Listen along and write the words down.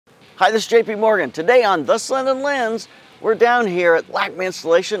Hi, this is JP Morgan. Today on The Slanted Lens, we're down here at LACME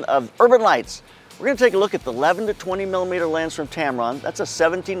installation of Urban Lights. We're going to take a look at the 11 to 20 millimeter lens from Tamron. That's a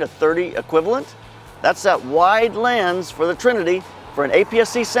 17 to 30 equivalent. That's that wide lens for the Trinity for an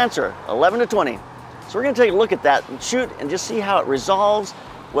APS-C sensor, 11 to 20. So we're going to take a look at that and shoot and just see how it resolves,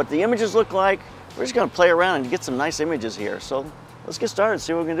 what the images look like. We're just going to play around and get some nice images here. So let's get started and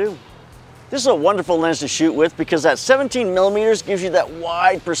see what we can do. This is a wonderful lens to shoot with because that 17 millimeters gives you that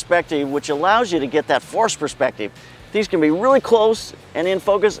wide perspective, which allows you to get that force perspective. These can be really close and in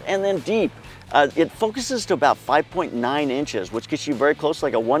focus and then deep. It focuses to about 5.9 inches, which gets you very close,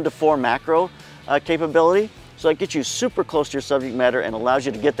 like a 1:4 macro capability. So it gets you super close to your subject matter and allows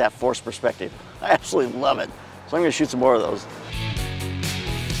you to get that force perspective. I absolutely love it. So I'm going to shoot some more of those.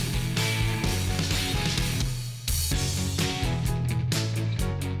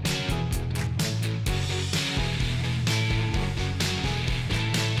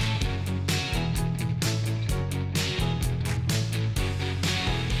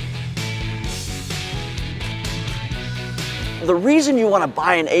 The reason you want to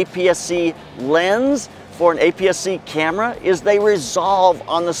buy an APS-C lens for an APS-C camera is they resolve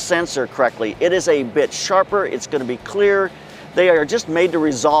on the sensor correctly. It is a bit sharper, it's going to be clear. They are just made to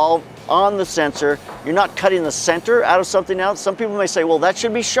resolve on the sensor. You're not cutting the center out of something else. Some people may say, well, that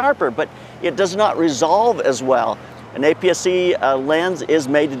should be sharper, but it does not resolve as well. An APS-C lens is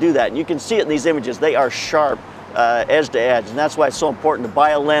made to do that. And you can see it in these images. They are sharp edge to edge, and that's why it's so important to buy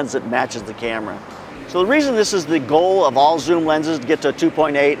a lens that matches the camera. So the reason this is the goal of all zoom lenses to get to a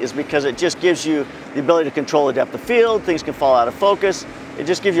 2.8 is because it just gives you the ability to control the depth of field, things can fall out of focus. It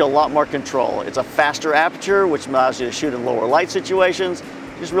just gives you a lot more control. It's a faster aperture, which allows you to shoot in lower light situations.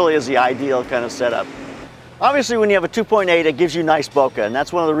 This really is the ideal kind of setup. Obviously, when you have a 2.8, it gives you nice bokeh, and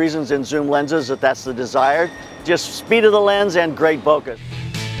that's one of the reasons in zoom lenses that that's the desired. Just speed of the lens and great bokeh.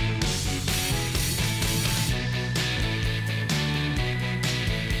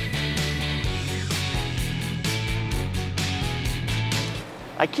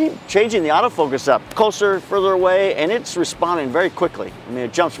 I keep changing the autofocus up, closer, further away, and it's responding very quickly. I mean,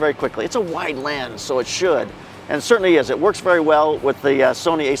 it jumps very quickly. It's a wide lens, so it should. And it certainly is. It works very well with the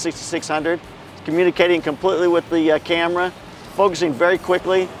Sony A7 RIII. It's communicating completely with the camera, focusing very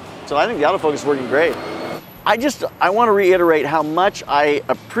quickly. So I think the autofocus is working great. I want to reiterate how much I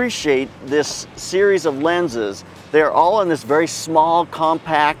appreciate this series of lenses. They're all in this very small,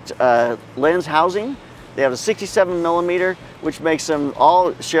 compact lens housing. They have a 67 millimeter, which makes them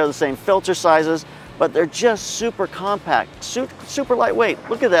all share the same filter sizes, but they're just super compact, super lightweight.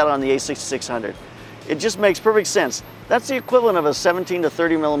 Look at that on the A7 RIII. It just makes perfect sense. That's the equivalent of a 17 to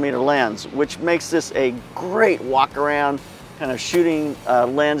 30 millimeter lens, which makes this a great walk around kind of shooting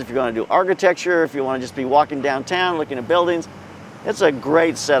lens if you're going to do architecture, if you want to just be walking downtown, looking at buildings. It's a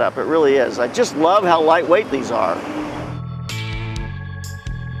great setup, it really is. I just love how lightweight these are.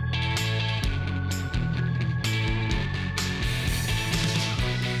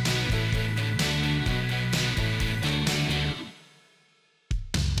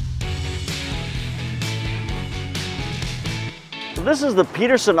 This is the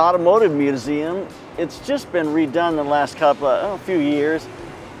Peterson Automotive Museum. It's just been redone the last few years.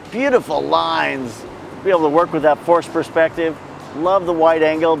 Beautiful lines, be able to work with that force perspective. Love the wide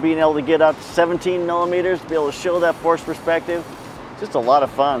angle, being able to get up to 17 millimeters, be able to show that force perspective. Just a lot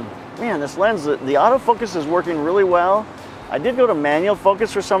of fun. Man, this lens, the autofocus is working really well. I did go to manual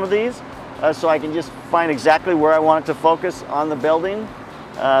focus for some of these, so I can just find exactly where I want it to focus on the building,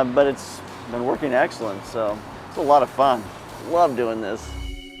 but it's been working excellent, so it's a lot of fun. Love doing this.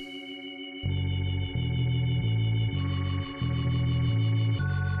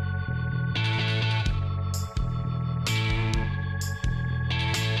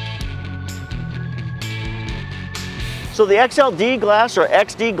 So the XLD glass or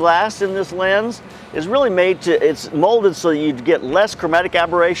XD glass in this lens is really it's molded so you get less chromatic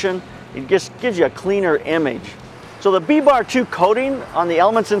aberration. It just gives you a cleaner image. So the B-Bar 2 coating on the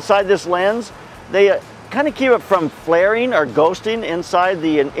elements inside this lens, they kind of keep it from flaring or ghosting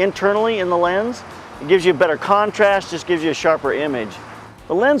internally in the lens. It gives you better contrast, just gives you a sharper image.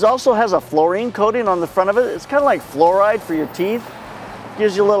 The lens also has a fluorine coating on the front of it. It's kind of like fluoride for your teeth.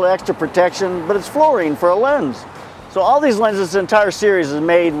 Gives you a little extra protection, but it's fluorine for a lens. So all these lenses, this entire series is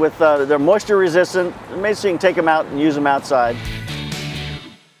made with, they're moisture resistant, made so you can take them out and use them outside.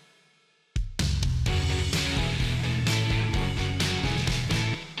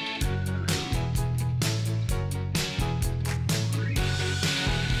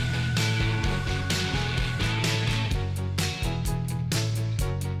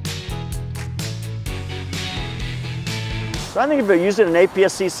 So I think if you're using an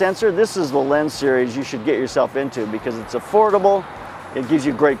APS-C sensor, this is the lens series you should get yourself into because it's affordable, it gives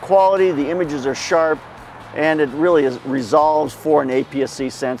you great quality, the images are sharp, and it really resolves for an APS-C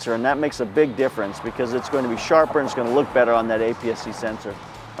sensor, and that makes a big difference because it's going to be sharper and it's going to look better on that APS-C sensor.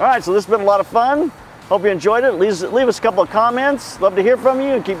 All right, so this has been a lot of fun. Hope you enjoyed it. Leave us a couple of comments. Love to hear from you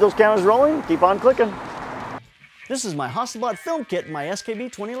and keep those cameras rolling. Keep on clicking. This is my Hasselblad film kit in my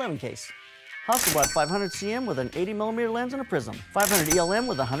SKB 2011 case. Hasselblad 500 cm with an 80mm lens and a prism, 500 ELM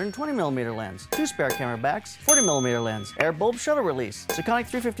with a 120mm lens, 2 spare camera backs, 40mm lens, air bulb shutter release, Sekonic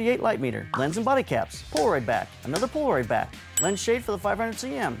 358 light meter, lens and body caps, Polaroid back, another Polaroid back, lens shade for the 500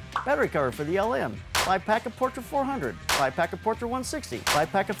 cm, battery cover for the LM, 5-pack of Portra 400, 5-pack of Portra 160,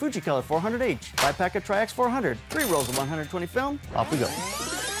 5-pack of Fujicolor 400H, 5-pack of Tri-X 400, 3 rolls of 120 film, off we go.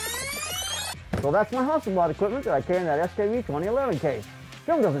 So that's my Hasselblad equipment that I carry in that SKB 2011 case.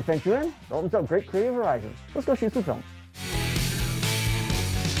 Film doesn't fit you in, it opens up great creative horizons. Let's go shoot some film.